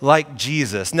more like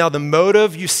Jesus. Now, the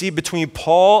motive you see between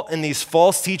Paul and these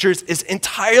false teachers is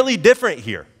entirely different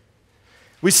here.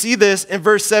 We see this in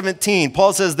verse 17.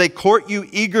 Paul says, they court you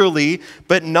eagerly,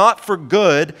 but not for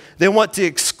good. They want to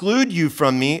exclude you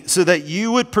from me so that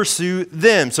you would pursue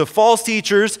them. So false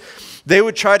teachers, they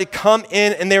would try to come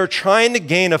in and they were trying to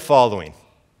gain a following.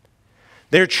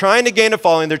 They're trying to gain a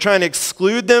following. They're trying to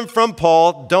exclude them from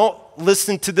Paul. Don't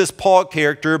listen to this Paul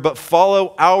character, but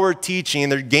follow our teaching.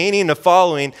 They're gaining a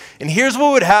following. And here's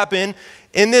what would happen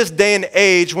in this day and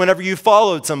age whenever you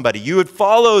followed somebody. You would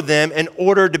follow them in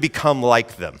order to become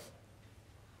like them.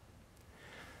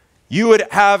 You would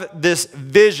have this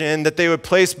vision that they would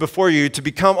place before you to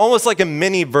become almost like a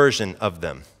mini version of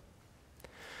them.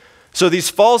 So these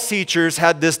false teachers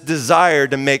had this desire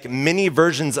to make mini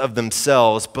versions of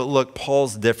themselves, but look,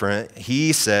 Paul's different.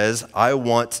 He says, I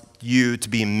want you to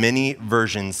be many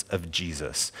versions of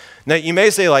Jesus. Now, you may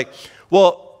say like,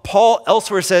 well, Paul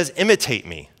elsewhere says, imitate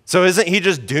me. So isn't he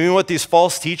just doing what these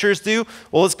false teachers do?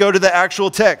 Well, let's go to the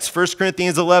actual text. 1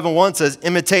 Corinthians 11:1 says,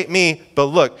 imitate me, but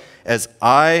look, as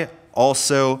I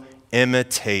also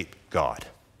imitate God.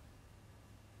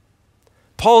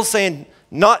 Paul's saying,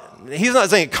 he's not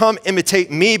saying, come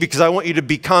imitate me because I want you to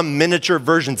become miniature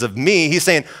versions of me. He's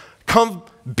saying, come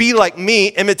be like me,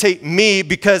 imitate me,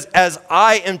 because as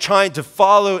I am trying to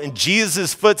follow in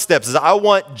Jesus' footsteps, as I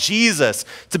want Jesus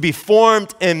to be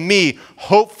formed in me,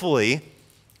 hopefully,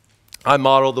 I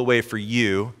model the way for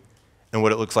you and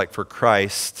what it looks like for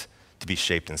Christ to be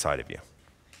shaped inside of you.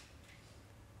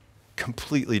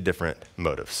 Completely different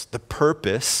motives. The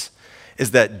purpose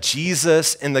is that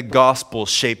Jesus and the gospel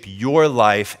shape your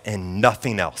life and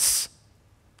nothing else.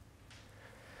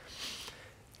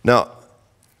 Now,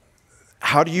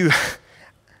 how do you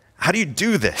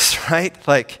do this, right?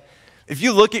 Like, if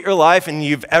you look at your life and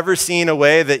you've ever seen a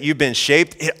way that you've been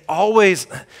shaped,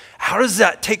 how does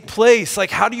that take place?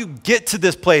 Like, how do you get to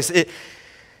this place? It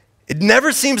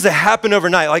never seems to happen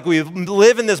overnight. Like, we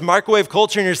live in this microwave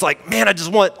culture and you're just like, man,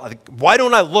 why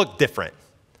don't I look different?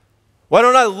 Why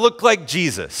don't I look like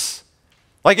Jesus?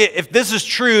 Like, if this is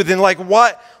true, then like,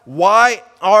 why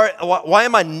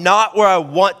am I not where I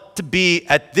want to be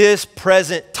at this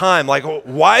present time? Like,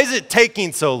 why is it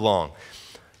taking so long?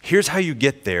 Here's how you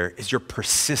get there is you're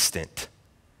persistent.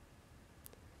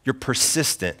 You're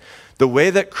persistent. The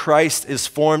way that Christ is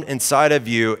formed inside of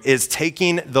you is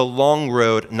taking the long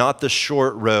road, not the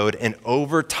short road. And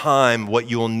over time, what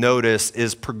you'll notice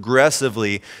is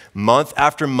progressively, month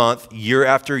after month, year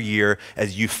after year,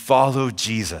 as you follow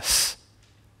Jesus,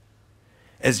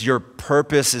 as your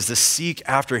purpose is to seek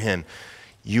after him,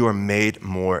 you are made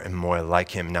more and more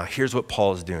like him. Now, here's what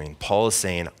Paul is doing. Paul is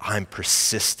saying, I'm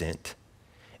persistent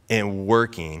in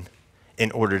working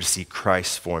in order to see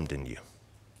Christ formed in you.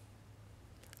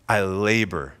 I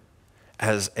labor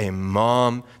as a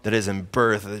mom that is in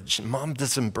birth. Mom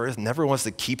that's in birth never wants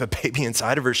to keep a baby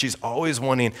inside of her. She's always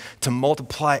wanting to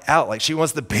multiply out. Like, she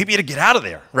wants the baby to get out of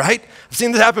there, right? I've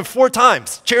seen this happen 4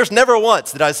 times. Cherish, never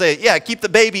once did I say, yeah, keep the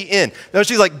baby in. No,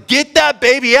 she's like, get that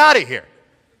baby out of here.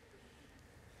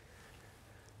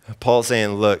 Paul's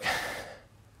saying, look,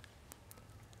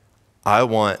 I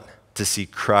want to see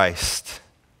Christ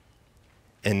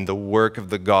in the work of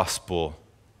the gospel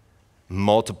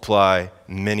multiply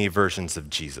many versions of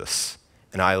Jesus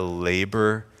and I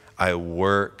labor, I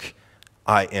work,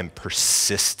 I am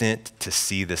persistent to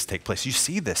see this take place. You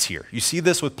see this here. You see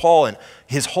this with Paul and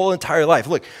his whole entire life.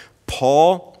 Look,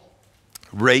 Paul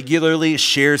regularly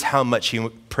shares how much he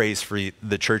prays for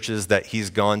the churches that he's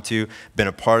gone to, been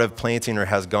a part of planting, or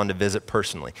has gone to visit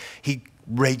personally. He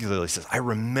regularly says, I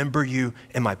remember you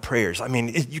in my prayers. I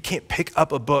mean, you can't pick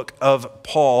up a book of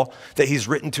Paul that he's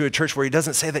written to a church where he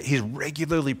doesn't say that he's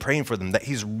regularly praying for them, that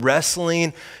he's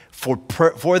wrestling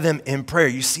for them in prayer.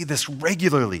 You see this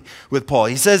regularly with Paul.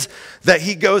 He says that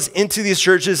he goes into these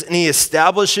churches and he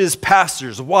establishes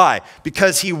pastors. Why?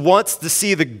 Because he wants to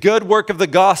see the good work of the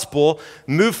gospel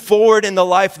move forward in the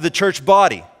life of the church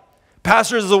body.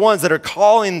 Pastors are the ones that are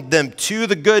calling them to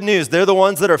the good news. They're the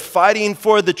ones that are fighting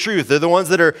for the truth. They're the ones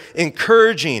that are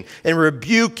encouraging and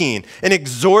rebuking and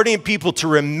exhorting people to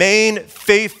remain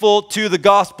faithful to the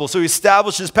gospel. So he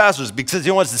establishes pastors because he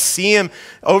wants to see them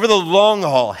over the long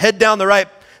haul, head down the right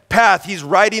path. He's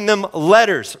writing them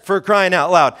letters, for crying out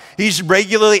loud. He's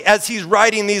regularly, as he's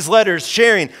writing these letters,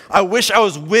 sharing, I wish I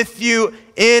was with you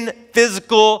in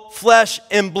physical flesh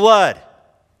and blood.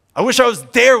 I wish I was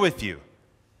there with you.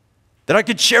 That I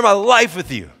could share my life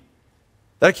with you,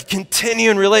 that I could continue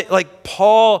and relate. Like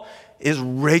Paul is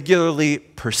regularly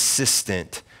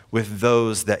persistent with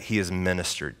those that he has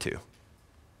ministered to.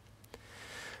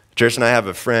 Church, and I have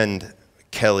a friend,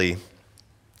 Kelly,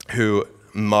 who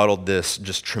modeled this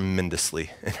just tremendously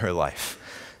in her life.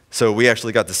 So we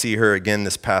actually got to see her again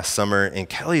this past summer, and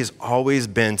Kelly has always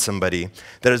been somebody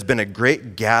that has been a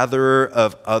great gatherer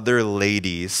of other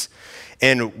ladies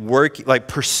and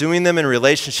pursuing them in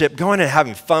relationship, going and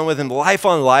having fun with them, life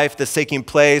on life that's taking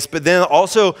place. But then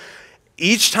also,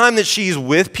 each time that she's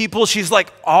with people, she's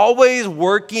like always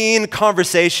working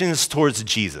conversations towards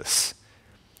Jesus.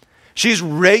 She's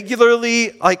regularly,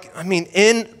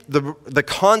 in the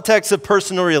context of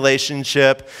personal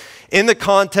relationship, in the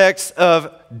context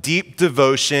of deep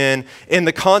devotion, in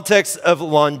the context of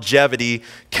longevity,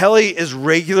 Kelly is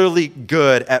regularly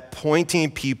good at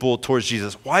pointing people towards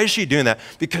Jesus. Why is she doing that?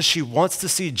 Because she wants to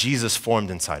see Jesus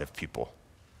formed inside of people.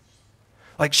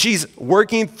 Like she's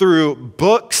working through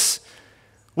books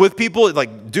with people,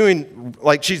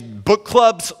 she's book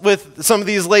clubs with some of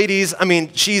these ladies. I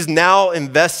mean, she's now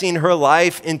investing her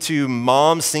life into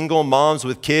moms, single moms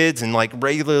with kids, and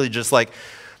regularly just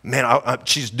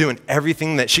she's doing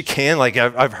everything that she can.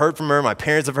 I've heard from her, my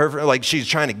parents have heard from her. She's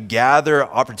trying to gather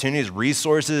opportunities,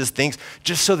 resources, things,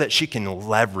 just so that she can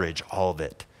leverage all of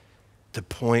it to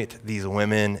point these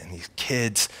women and these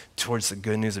kids towards the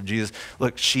good news of Jesus.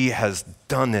 Look, she has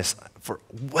done this for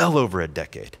well over a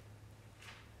decade.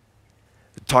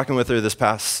 Talking with her this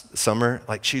past summer,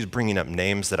 she's bringing up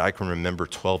names that I can remember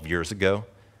 12 years ago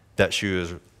that she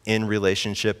was in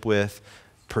relationship with,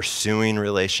 pursuing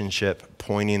relationship,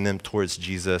 pointing them towards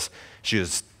Jesus. She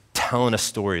was telling us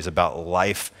stories about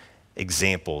life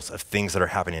examples of things that are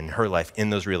happening in her life in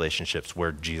those relationships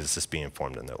where Jesus is being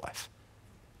formed in their life.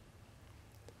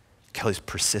 Kelly's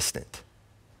persistent.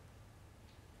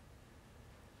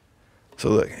 So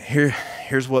look,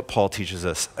 here's what Paul teaches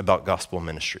us about gospel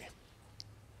ministry.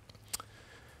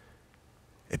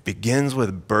 It begins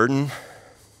with burden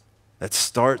that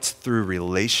starts through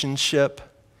relationship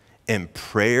and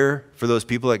prayer for those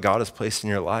people that God has placed in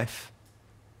your life.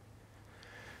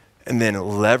 And then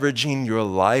leveraging your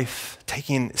life,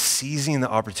 seizing the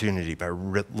opportunity by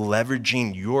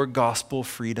leveraging your gospel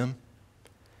freedom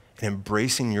and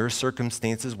embracing your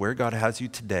circumstances where God has you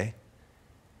today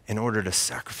in order to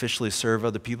sacrificially serve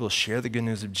other people, share the good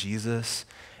news of Jesus,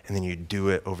 and then you do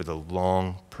it over the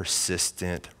long,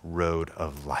 persistent road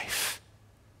of life.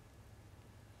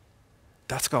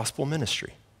 That's gospel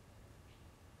ministry.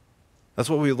 That's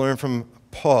what we learn from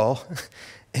Paul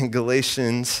in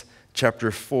Galatians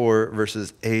chapter 4,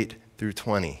 verses 8 through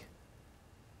 20.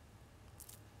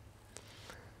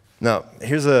 Now,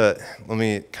 let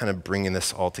me kind of bring in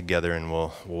this all together and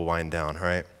we'll wind down, all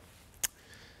right?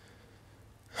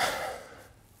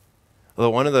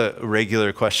 Well, one of the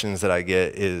regular questions that I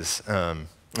get is, and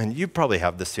you probably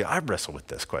have this too, I wrestle with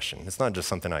this question. It's not just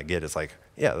something I get, it's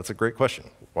yeah, that's a great question.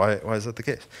 Why is that the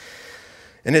case?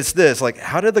 And it's this,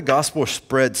 how did the gospel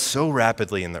spread so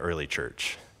rapidly in the early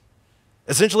church?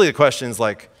 Essentially the question is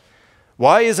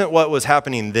why isn't what was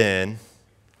happening then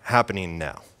happening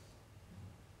now?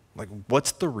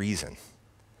 What's the reason?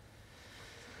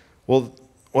 Well,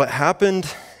 what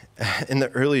happened in the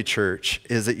early church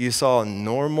is that you saw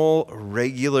normal,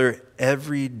 regular,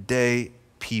 everyday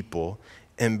people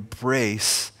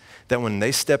embrace that when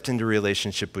they stepped into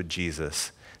relationship with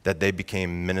Jesus, that they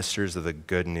became ministers of the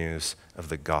good news of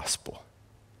the gospel.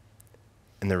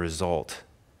 And the result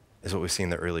is what we see in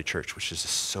the early church, which is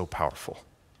just so powerful.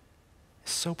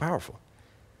 It's so powerful.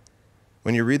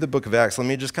 When you read the book of Acts, let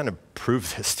me just kind of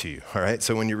prove this to you, all right?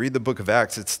 So when you read the book of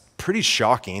Acts, it's pretty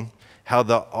shocking how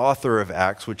the author of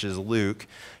Acts, which is Luke,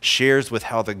 shares with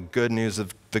how the good news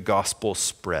of the gospel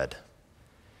spread.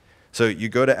 So you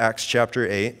go to Acts chapter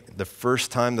 8, the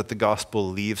first time that the gospel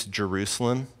leaves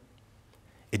Jerusalem,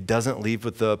 it doesn't leave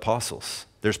with the apostles.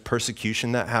 There's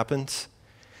persecution that happens.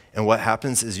 And what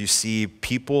happens is you see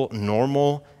people,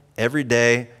 normal,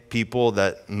 everyday people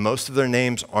that most of their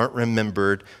names aren't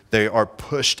remembered, they are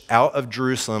pushed out of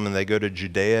Jerusalem and they go to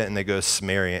Judea and they go to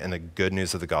Samaria, and the good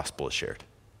news of the gospel is shared.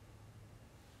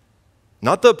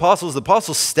 Not the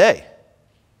apostles stay.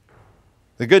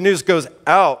 The good news goes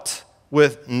out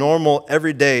with normal,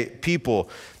 everyday people.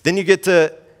 Then you get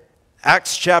to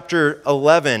Acts chapter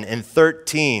 11 and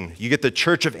 13. You get the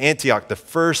church of Antioch, the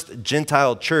first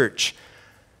Gentile church.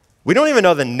 We don't even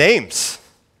know the names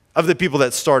of the people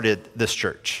that started this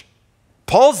church.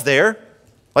 Paul's there,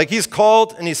 like he's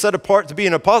called and he's set apart to be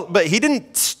an apostle, but he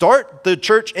didn't start the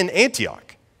church in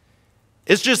Antioch.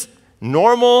 It's just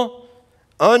normal,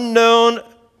 unknown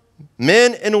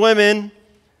men and women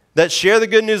that share the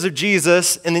good news of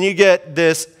Jesus, and then you get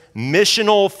this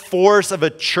missional force of a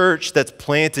church that's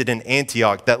planted in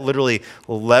Antioch that literally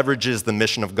leverages the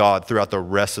mission of God throughout the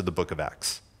rest of the book of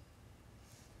Acts.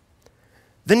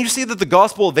 Then you see that the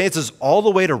gospel advances all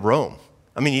the way to Rome.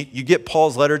 I mean, you get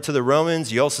Paul's letter to the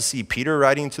Romans. You also see Peter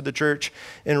writing to the church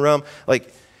in Rome.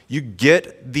 Like, you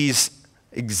get these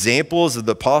examples of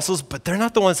the apostles, but they're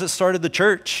not the ones that started the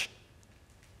church.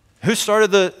 Who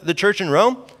started the church in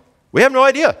Rome? We have no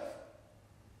idea.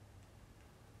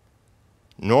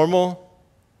 Normal,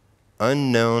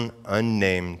 unknown,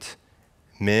 unnamed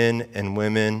men and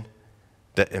women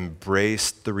that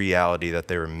embraced the reality that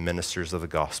they were ministers of the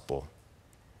gospel.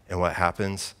 And what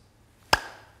happens?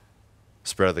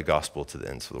 Spread the gospel to the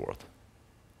ends of the world.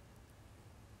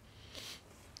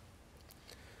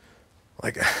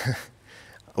 Like,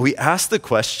 we ask the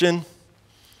question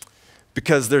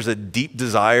because there's a deep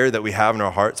desire that we have in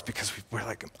our hearts, because we're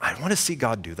like, I want to see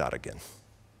God do that again,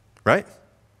 right?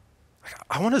 Like,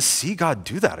 I want to see God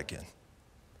do that again.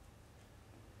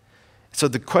 So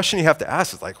the question you have to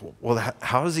ask is like, well,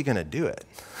 how is he going to do it?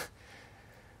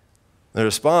 The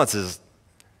response is,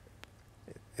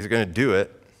 he's going to do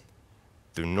it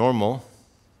through normal,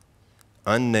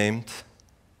 unnamed,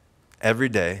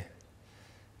 everyday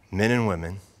men and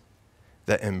women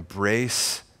that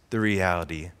embrace the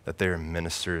reality that they are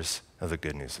ministers of the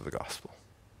good news of the gospel.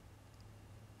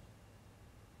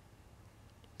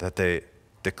 That they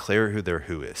declare who their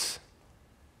who is.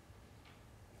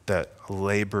 That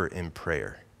labor in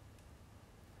prayer.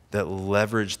 That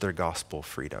leverage their gospel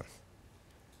freedom.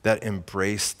 That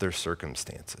embrace their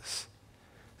circumstances.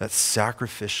 That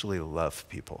sacrificially love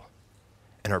people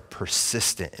and are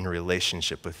persistent in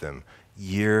relationship with them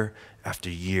year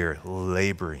after year,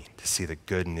 laboring to see the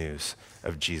good news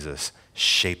of Jesus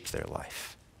shape their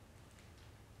life.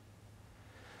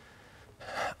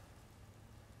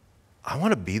 I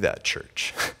want to be that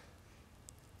church.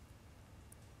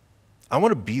 I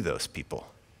want to be those people.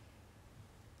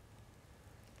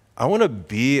 I want to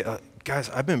be, guys,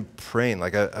 I've been praying.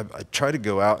 Like I try to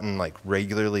go out and like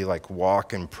regularly like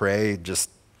walk and pray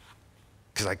just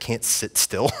because I can't sit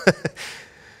still.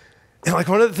 And like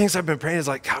one of the things I've been praying is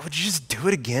like, God, would you just do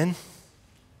it again?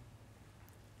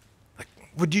 Like,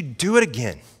 would you do it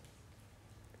again?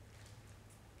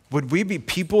 Would we be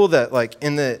people that like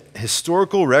in the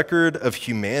historical record of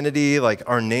humanity, like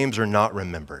our names are not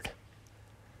remembered,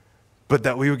 but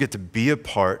that we would get to be a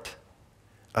part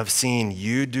of seeing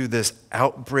you do this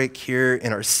outbreak here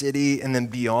in our city and then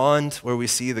beyond, where we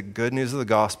see the good news of the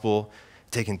gospel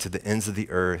taken to the ends of the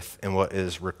earth, and what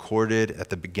is recorded at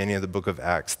the beginning of the book of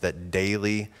Acts, that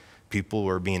daily people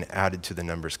were being added to the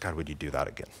numbers. God, would you do that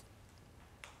again?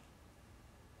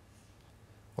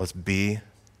 Let's be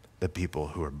the people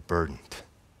who are burdened,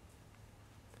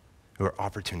 who are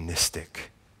opportunistic,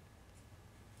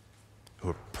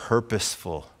 who are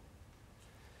purposeful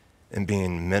in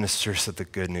being ministers of the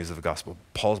good news of the gospel.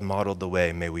 Paul's modeled the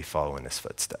way. May we follow in his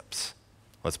footsteps.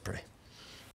 Let's pray.